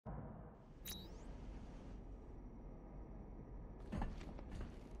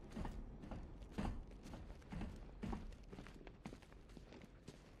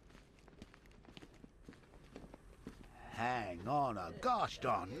going on a gosh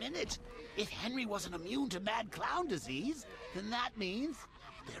darn minute. If Henry wasn't immune to mad clown disease, then that means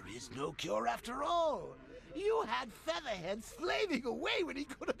there is no cure after all. You had Featherhead slaving away when he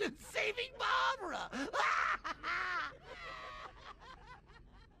could have been saving Barbara!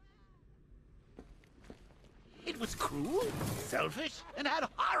 It was cruel, selfish, and had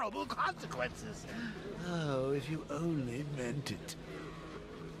horrible consequences. Oh, if you only meant it.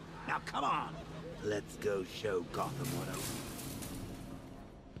 Now come on, let's go show Gotham what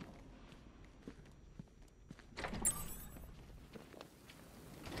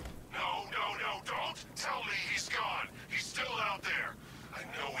No, don't tell me he's gone. He's still out there. I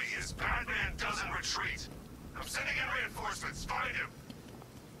know he is. Batman doesn't retreat. I'm sending in reinforcements. Find him.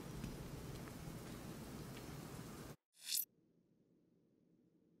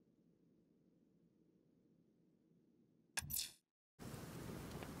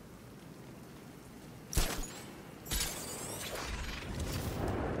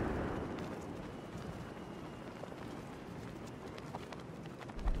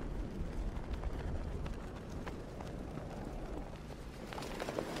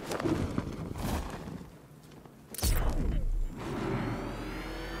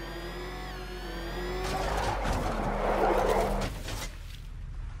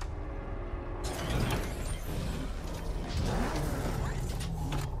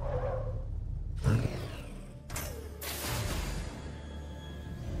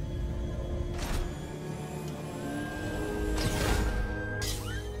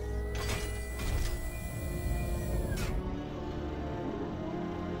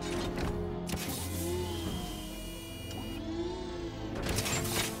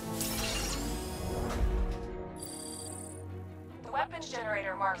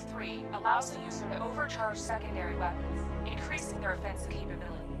 Generator Mark III allows the user to overcharge secondary weapons, increasing their offensive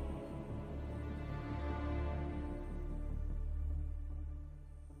capability.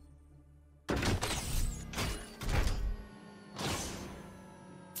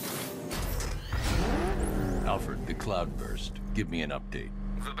 Alfred, the cloudburst. Give me an update.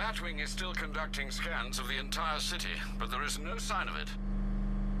 The Batwing is still conducting scans of the entire city, but there is no sign of it.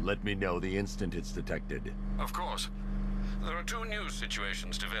 Let me know the instant it's detected. Of course. There are two news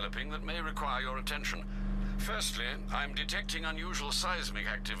situations developing that may require your attention. Firstly, I'm detecting unusual seismic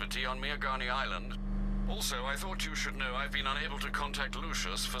activity on Miagani Island. Also, I thought you should know I've been unable to contact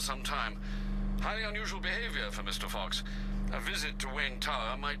Lucius for some time. Highly unusual behavior for Mr. Fox. A visit to Wayne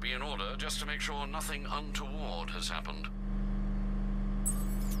Tower might be in order, just to make sure nothing untoward has happened.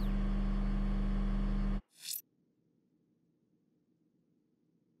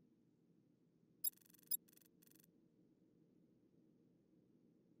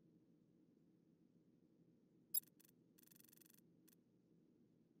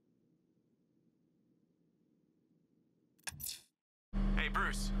 Hey,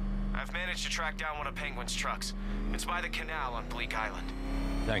 Bruce. I've managed to track down one of Penguin's trucks. It's by the canal on Bleak Island.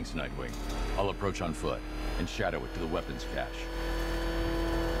 Thanks, Nightwing. I'll approach on foot and shadow it to the weapons cache.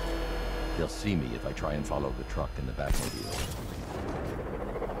 They'll see me if I try and follow the truck in the Batmobile.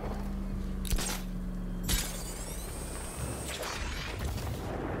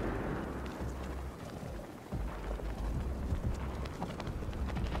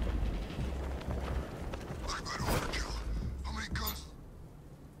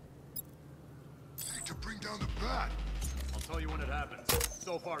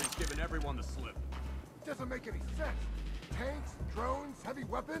 So far, he's given everyone the slip. Doesn't make any sense. Tanks, drones, heavy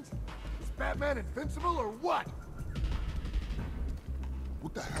weapons? Is Batman invincible or what?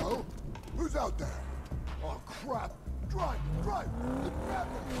 What the hell? Who's out there? Oh, crap. Drive! It's Batman!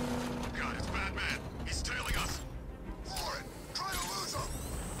 God, it's Batman. He's tailing us. Warren, try to lose him!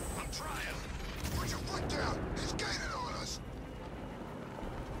 I'm trying. Put your foot down. He's gaining on us.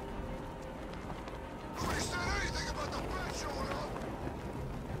 Nobody said anything about the Bat showing up.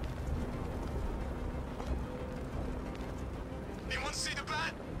 Anyone see the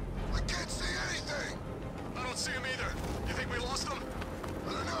Bat? I can't see anything! I don't see him either. You think we lost him?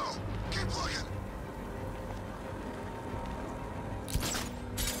 I don't know. Keep looking.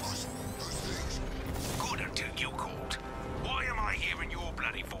 Those things. Good until you called. Why am I hearing your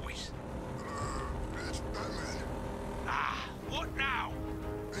bloody voice? It's Batman. Ah, what now?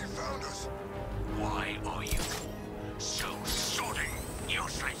 He found us. Why are you so sodding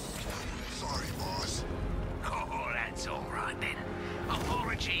useless? Sorry, boss. Oh, that's all right then.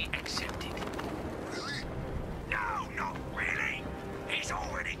 Apology accepted. Really? No, not really. He's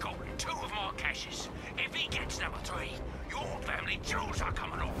already got 2 of my caches. If he gets number 3, your family jewels are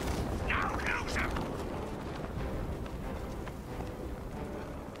coming off. Now lose them.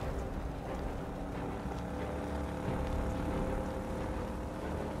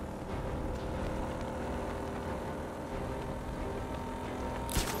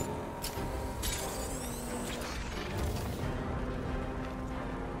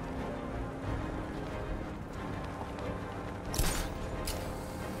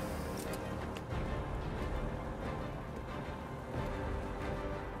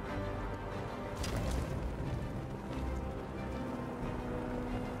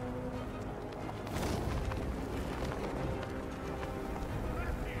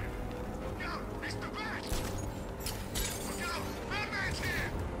 It's the bat! Look out! Batman's here!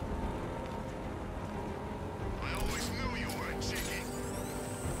 I always knew you weren't cheeky.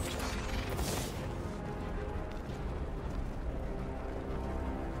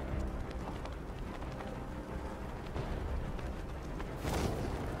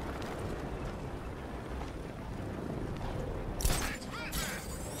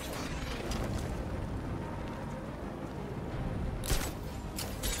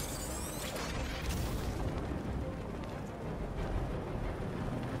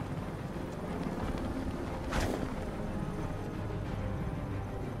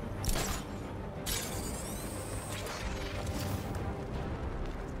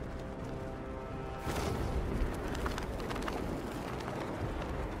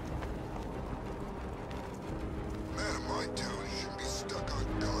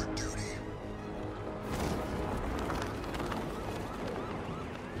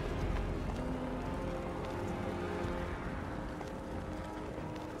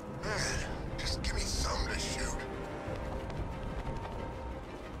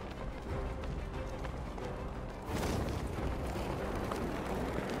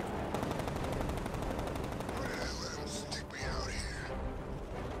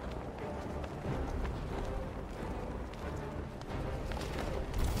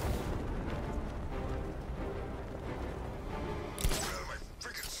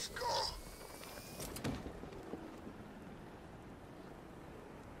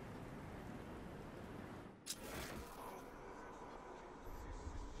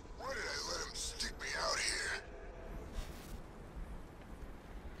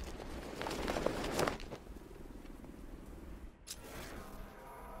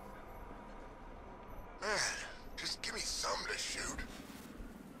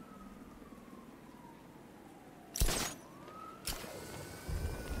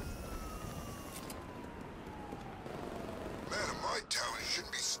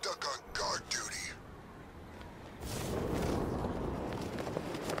 Shouldn't be stuck on guard duty.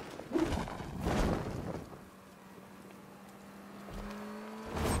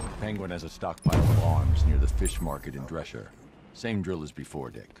 Penguin has a stockpile of arms near the fish market in Drescher. Same drill as before,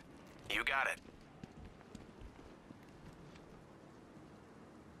 Dick. You got it.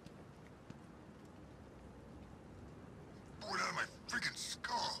 Blow it out of my freaking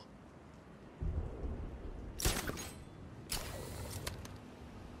skull.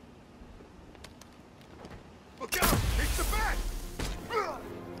 Look out! It's the bat!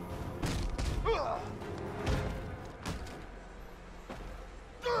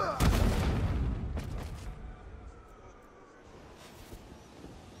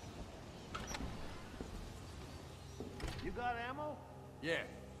 You got ammo? Yeah.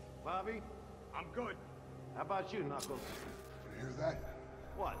 Bobby? I'm good. How about you, Knuckles? You hear that?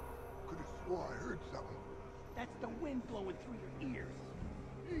 What? Could have swore I heard something. That's the wind blowing through your ears.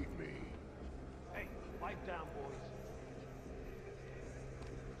 Eat me. Hey, pipe down, boys.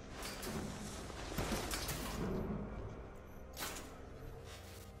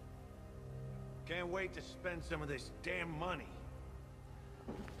 Can't wait to spend some of this damn money.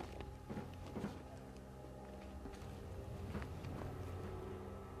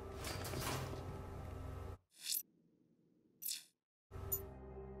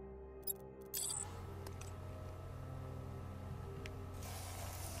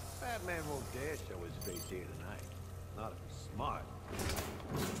 Batman won't dare show his face here tonight. Not if he's smart.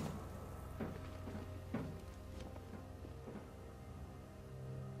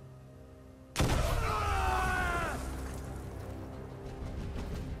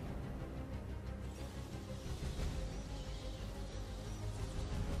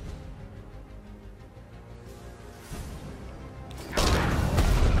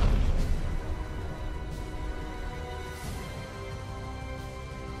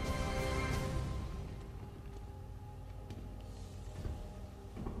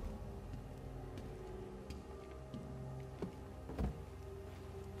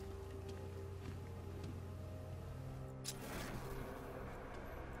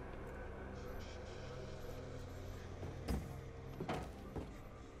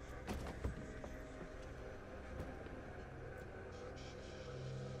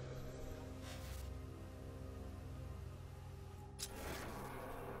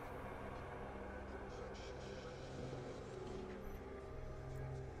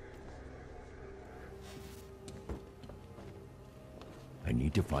 I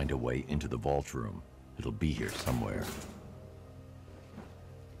need to find a way into the vault room. It'll be here somewhere.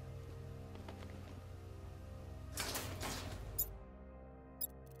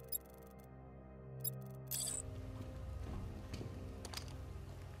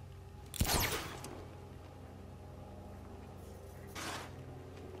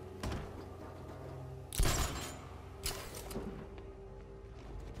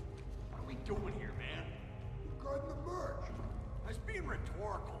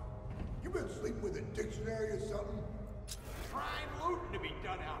 You been sleeping with a dictionary or something? Crime looting to be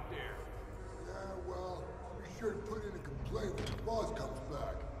done out there. Yeah, well, be sure to put in a complaint when the boss comes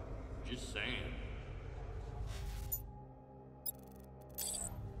back. Just saying.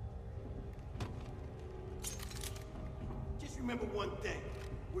 Just remember one thing.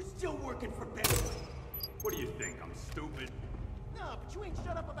 We're still working for Penguin. What do you think? I'm stupid? No, but you ain't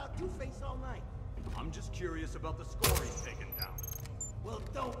shut up about Two-Face all night. I'm just curious about the score he's taken down. Well,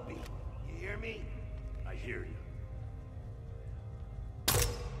 don't be. You hear me? I hear you.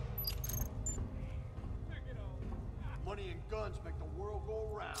 Money and guns make the world go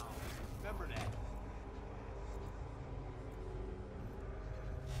round. Remember that.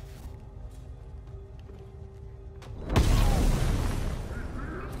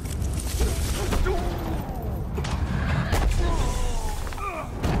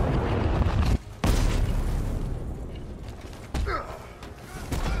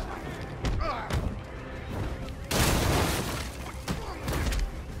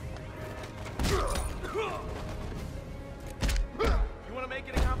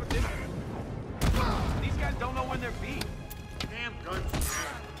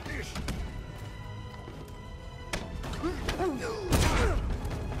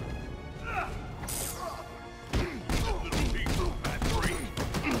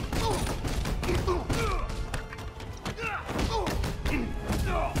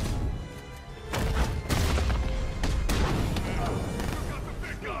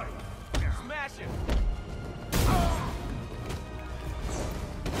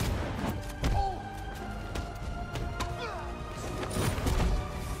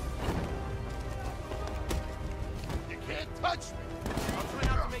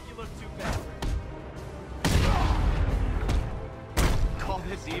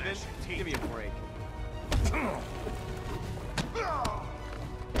 Give me a break.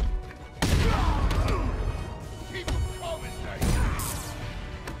 Keep them coming, Nate.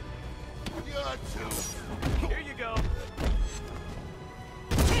 You're too. Here you go.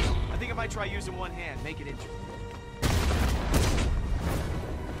 I think I might try using one hand. Make it interesting.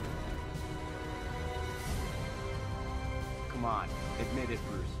 Come on, admit it,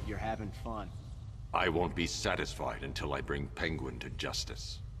 Bruce. You're having fun. I won't be satisfied until I bring Penguin to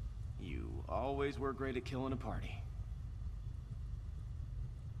justice. You always were great at killing a party.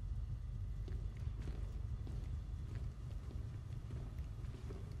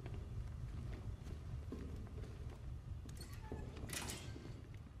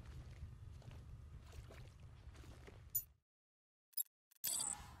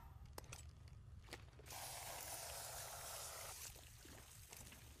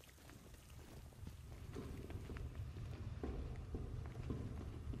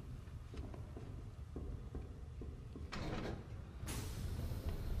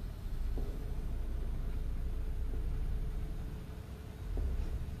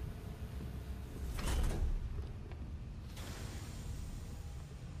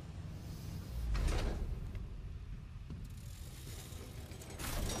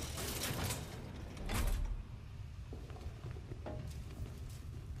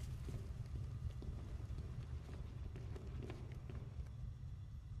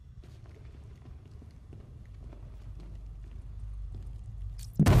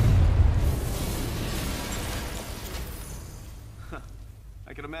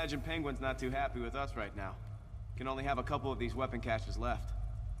 I can imagine Penguin's not too happy with us right now. Can only have a couple of these weapon caches left.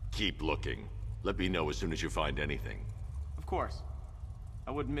 Keep looking. Let me know as soon as you find anything. Of course.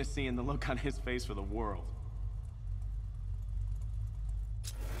 I wouldn't miss seeing the look on his face for the world.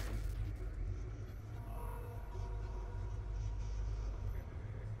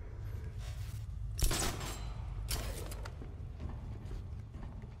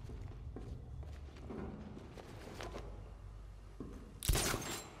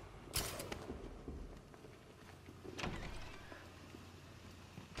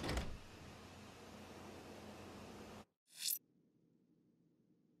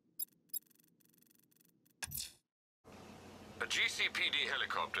 A GCPD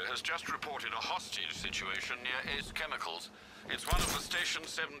helicopter has just reported a hostage situation near Ace Chemicals. It's one of the Station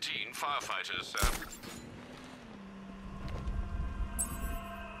 17 firefighters, sir.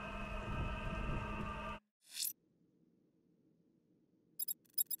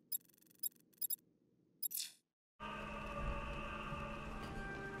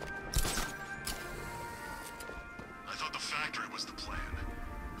 I thought the factory was the plan,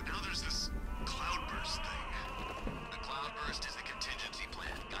 but now there's this cloudburst thing. Cloudburst is a contingency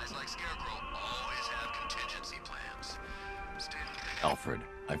plan. Guys like Scarecrow always have contingency plans. Alfred,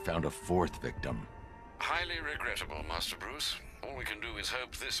 I found a fourth victim. Highly regrettable, Master Bruce. All we can do is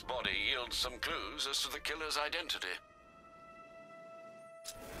hope this body yields some clues as to the killer's identity.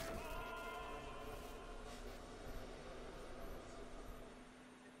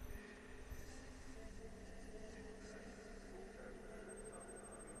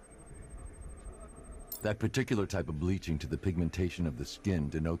 That particular type of bleaching to the pigmentation of the skin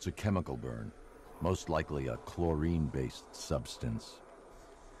denotes a chemical burn, most likely a chlorine-based substance.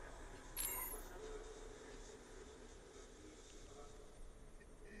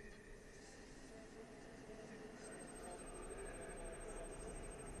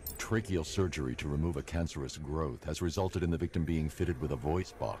 Tracheal surgery to remove a cancerous growth has resulted in the victim being fitted with a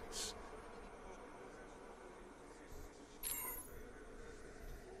voice box.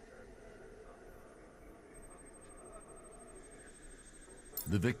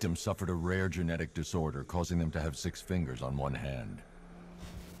 The victim suffered a rare genetic disorder, causing them to have 6 fingers on one hand.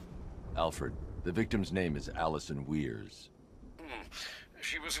 Alfred, the victim's name is Allison Weers.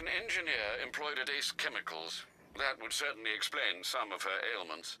 She was an engineer employed at Ace Chemicals. That would certainly explain some of her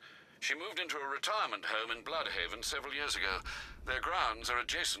ailments. She moved into a retirement home in Bloodhaven several years ago. Their grounds are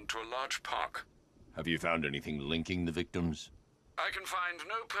adjacent to a large park. Have you found anything linking the victims? I can find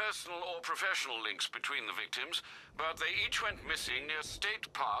no personal or professional links between the victims, but they each went missing near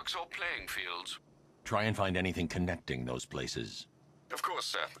state parks or playing fields. Try and find anything connecting those places. Of course,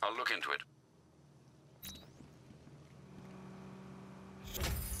 sir. I'll look into it.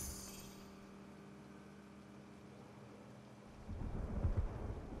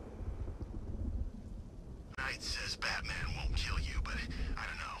 Knight says Batman won't kill you, but I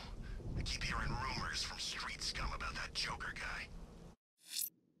don't know. I keep hearing rumors from street scum about that Joker guy.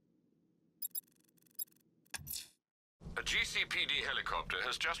 A GCPD helicopter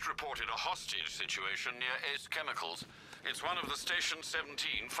has just reported a hostage situation near Ace Chemicals. It's one of the Station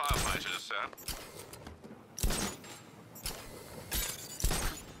 17 firefighters, sir.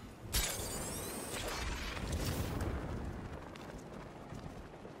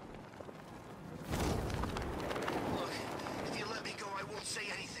 Look, if you let me go, I won't say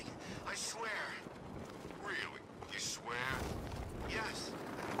anything. I swear. Really? You swear? Yes.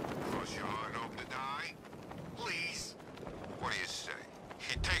 Cross your heart and hope to die? Please. What do you say?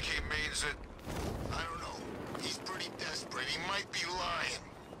 You think he means it? I don't know. He's pretty desperate. He might be lying.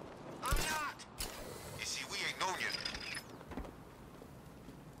 I'm not! You see, we ain't known yet.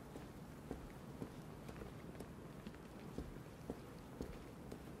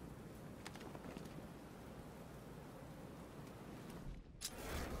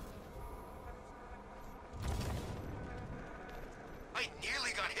 I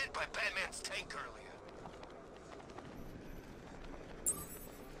nearly got hit by Batman's tank earlier.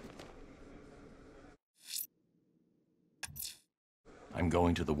 I'm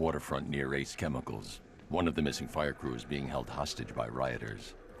going to the waterfront near Ace Chemicals. One of the missing fire crew is being held hostage by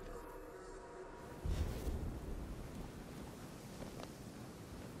rioters.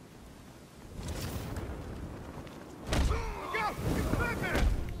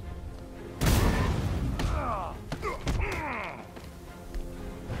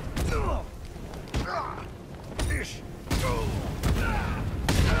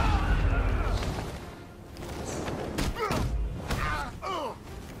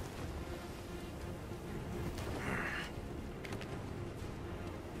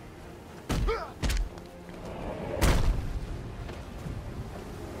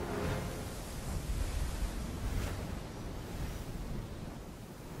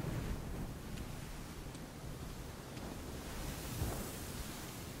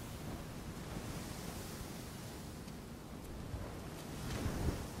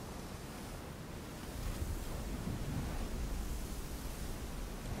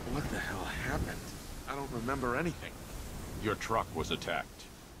 What the hell happened? I don't remember anything. Your truck was attacked.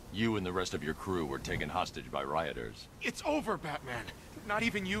 You and the rest of your crew were taken hostage by rioters. It's over, Batman. Not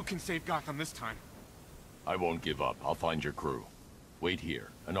even you can save Gotham this time. I won't give up. I'll find your crew. Wait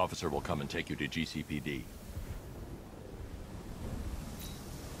here. An officer will come and take you to GCPD.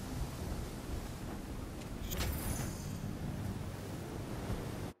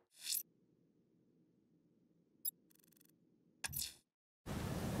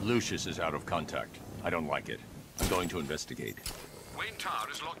 Lucius is out of contact. I don't like it. I'm going to investigate. Wayne Tower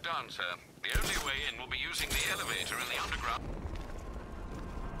is locked down, sir. The only way in will be using the elevator in the underground.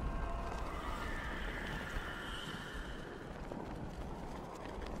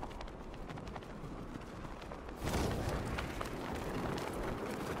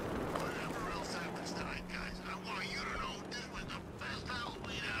 Whatever else happens tonight, guys, I want you to know this was the best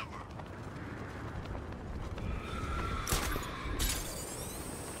Halloween ever.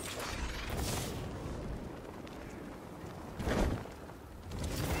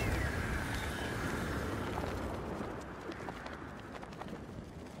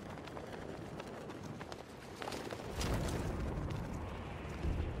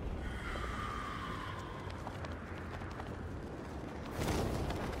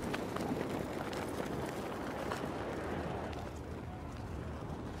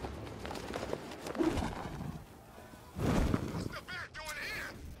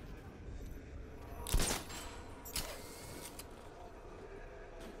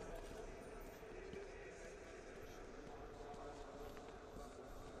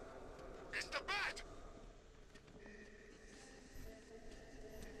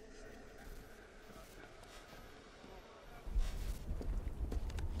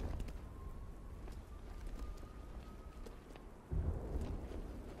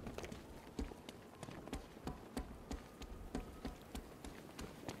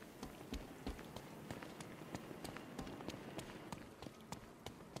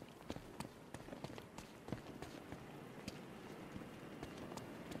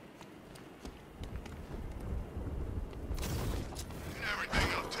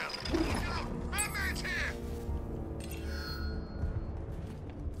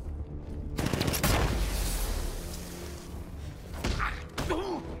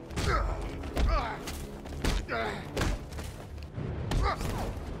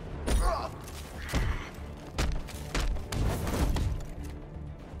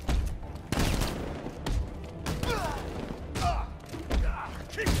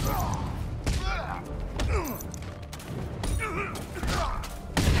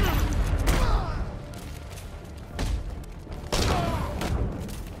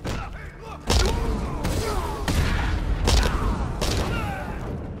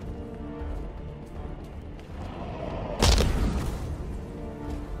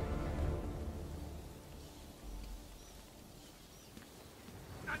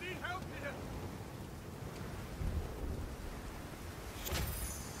 Help here!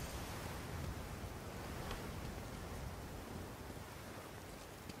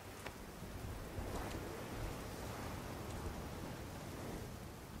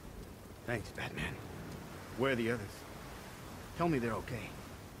 Thanks, Batman. Where are the others? Tell me they're okay.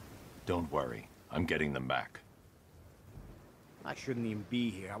 Don't worry. I'm getting them back. I shouldn't even be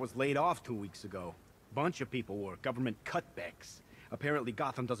here. I was laid off 2 weeks ago. Bunch of people were. Government cutbacks. Apparently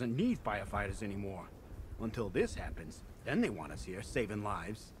Gotham doesn't need firefighters anymore. Until this happens, then they want us here, saving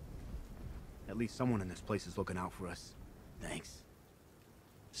lives. At least someone in this place is looking out for us. Thanks.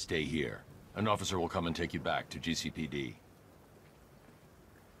 Stay here. An officer will come and take you back to GCPD.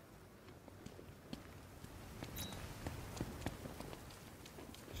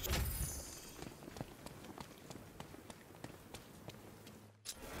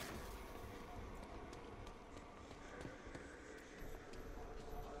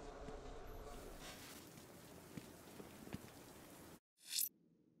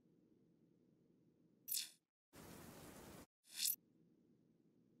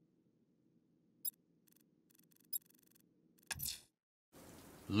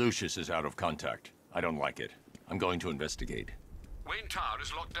 Lucius is out of contact. I don't like it. I'm going to investigate. Wayne Tower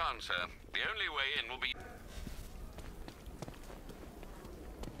is locked down, sir. The only way in will be...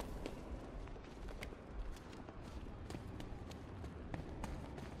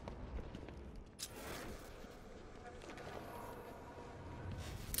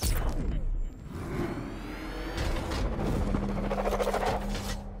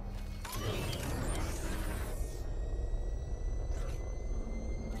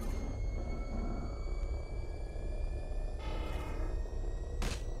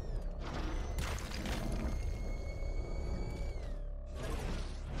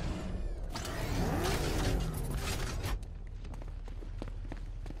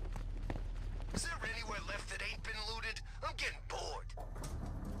 Is there anywhere left that ain't been looted? I'm getting bored.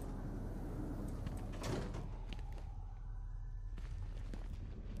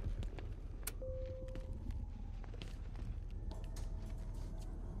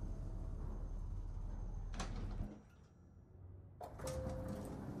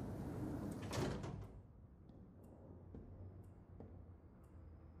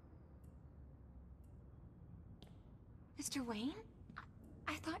 Mr. Wayne?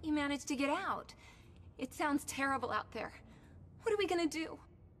 I thought you managed to get out. It sounds terrible out there. What are we gonna do?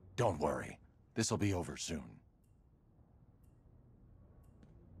 Don't worry. This'll be over soon.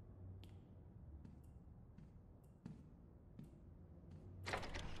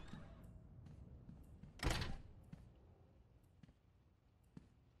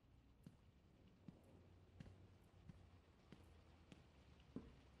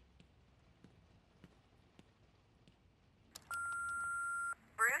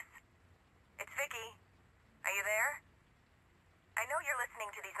 Bruce? It's Vicky. Are you there? I know you're listening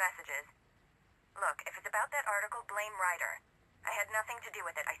to these messages. Look, if it's about that article, blame Ryder. I had nothing to do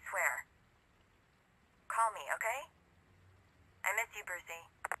with it, I swear. Call me, okay? I miss you, Brucey.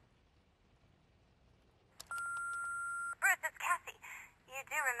 Bruce, it's Cassie. You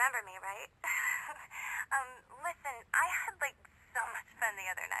do remember me, right? Listen, I had, so much fun the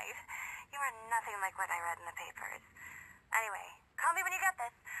other night. You are nothing like what I read in the papers. Anyway, call me when you get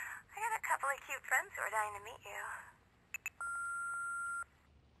this. I got a couple of cute friends who are dying to meet you.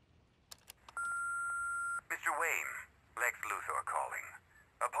 Mr. Wayne, Lex Luthor calling.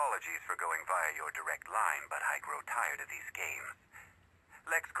 Apologies for going via your direct line, but I grow tired of these games.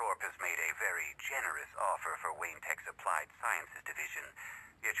 LexCorp has made a very generous offer for Wayne Tech's Applied Sciences Division,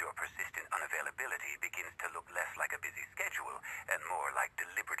 yet your persistent unavailability begins to look less like a busy schedule and more like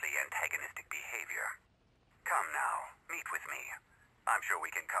deliberately antagonistic behavior. Come now, meet with me. I'm sure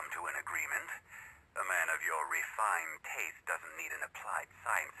we can come to an agreement. A man of your refined taste doesn't need an Applied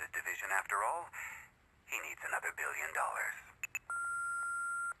Sciences Division after all. He needs another $1 billion.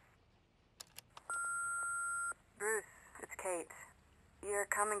 Bruce, it's Kate. You're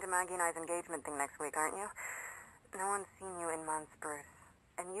coming to Maggie and I's engagement thing next week, aren't you? No one's seen you in months, Bruce.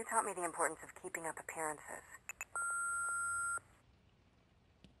 And you taught me the importance of keeping up appearances.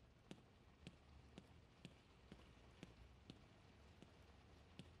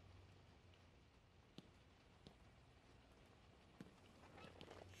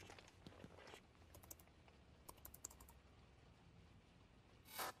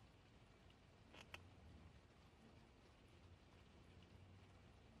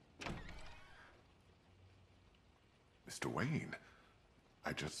 Mr. Wayne,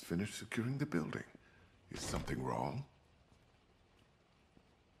 I just finished securing the building. Is something wrong?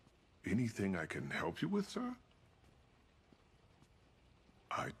 Anything I can help you with, sir?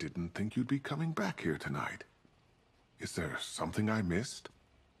 I didn't think you'd be coming back here tonight. Is there something I missed?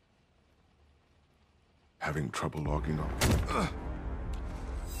 Having trouble logging on?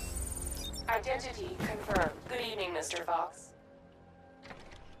 Identity confirmed. Good evening, Mr. Fox.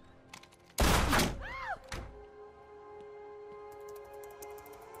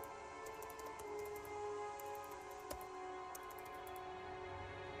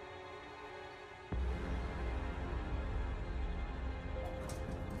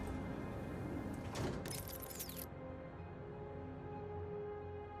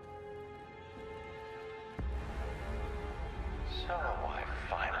 So I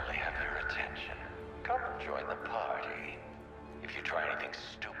finally have your attention. Come join the party. If you try anything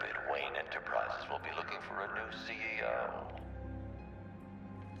stupid, Wayne Enterprises will be looking for a new CEO.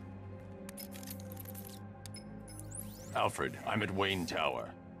 Alfred, I'm at Wayne Tower.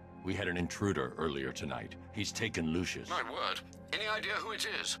 We had an intruder earlier tonight. He's taken Lucius. My word. Any idea who it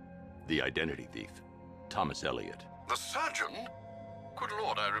is? The identity thief. Thomas Elliot. The surgeon? Good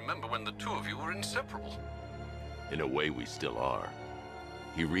Lord, I remember when the two of you were inseparable. In a way, we still are.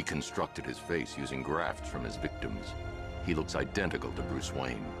 He reconstructed his face using grafts from his victims. He looks identical to Bruce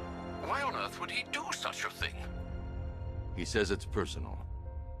Wayne. Why on earth would he do such a thing? He says it's personal.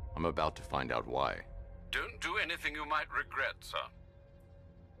 I'm about to find out why. Don't do anything you might regret, sir.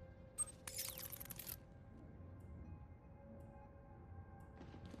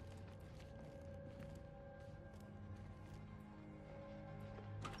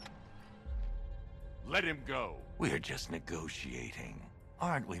 Let him go. We're just negotiating,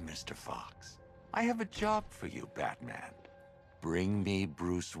 aren't we, Mr. Fox? I have a job for you, Batman. Bring me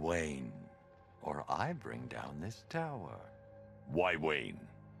Bruce Wayne, or I bring down this tower. Why Wayne?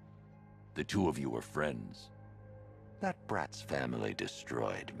 The two of you were friends. That brat's family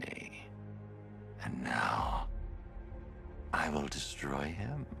destroyed me. And now, I will destroy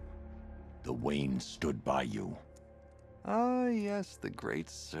him. The Wayne stood by you. Ah, yes, the great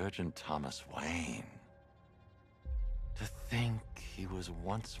Surgeon Thomas Wayne. To think he was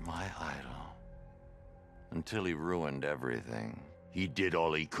once my idol. Until he ruined everything. He did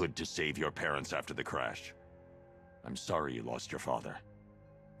all he could to save your parents after the crash. I'm sorry you lost your father.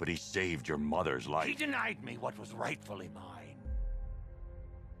 But he saved your mother's life. He denied me what was rightfully mine.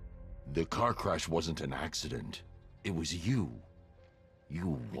 The car crash wasn't an accident. It was you.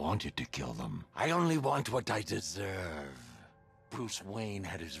 You wanted to kill them. I only want what I deserve. Bruce Wayne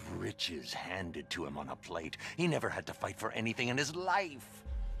had his riches handed to him on a plate. He never had to fight for anything in his life.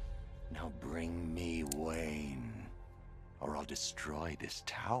 Now bring me Wayne, or I'll destroy this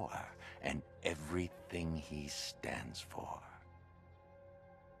tower and everything he stands for.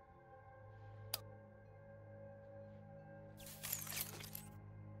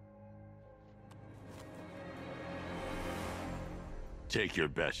 Take your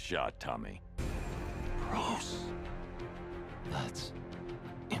best shot, Tommy. Bruce. That's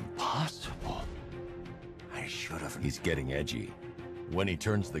impossible. I should have... He's getting edgy. When he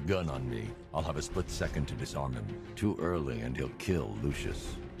turns the gun on me, I'll have a split second to disarm him. Too early and he'll kill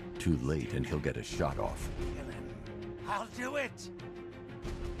Lucius. Too late and he'll get a shot off. Kill him. I'll do it!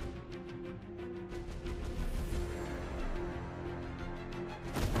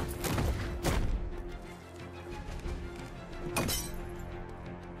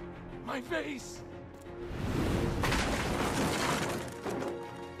 My face!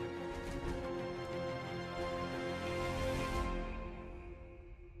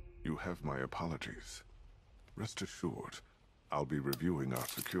 You have my apologies. Rest assured, I'll be reviewing our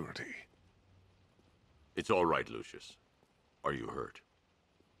security. It's all right, Lucius. Are you hurt?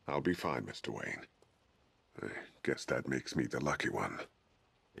 I'll be fine, Mr. Wayne. I guess that makes me the lucky one.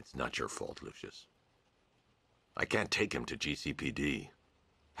 It's not your fault, Lucius. I can't take him to GCPD.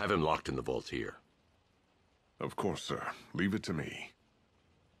 Have him locked in the vault here. Of course, sir. Leave it to me.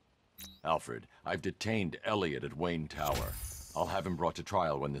 Alfred, I've detained Elliot at Wayne Tower. I'll have him brought to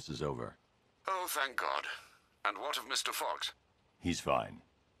trial when this is over. Oh, thank God. And what of Mr. Fox? He's fine.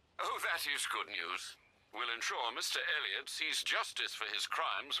 Oh, that is good news. We'll ensure Mr. Elliot sees justice for his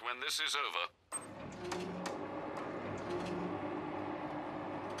crimes when this is over.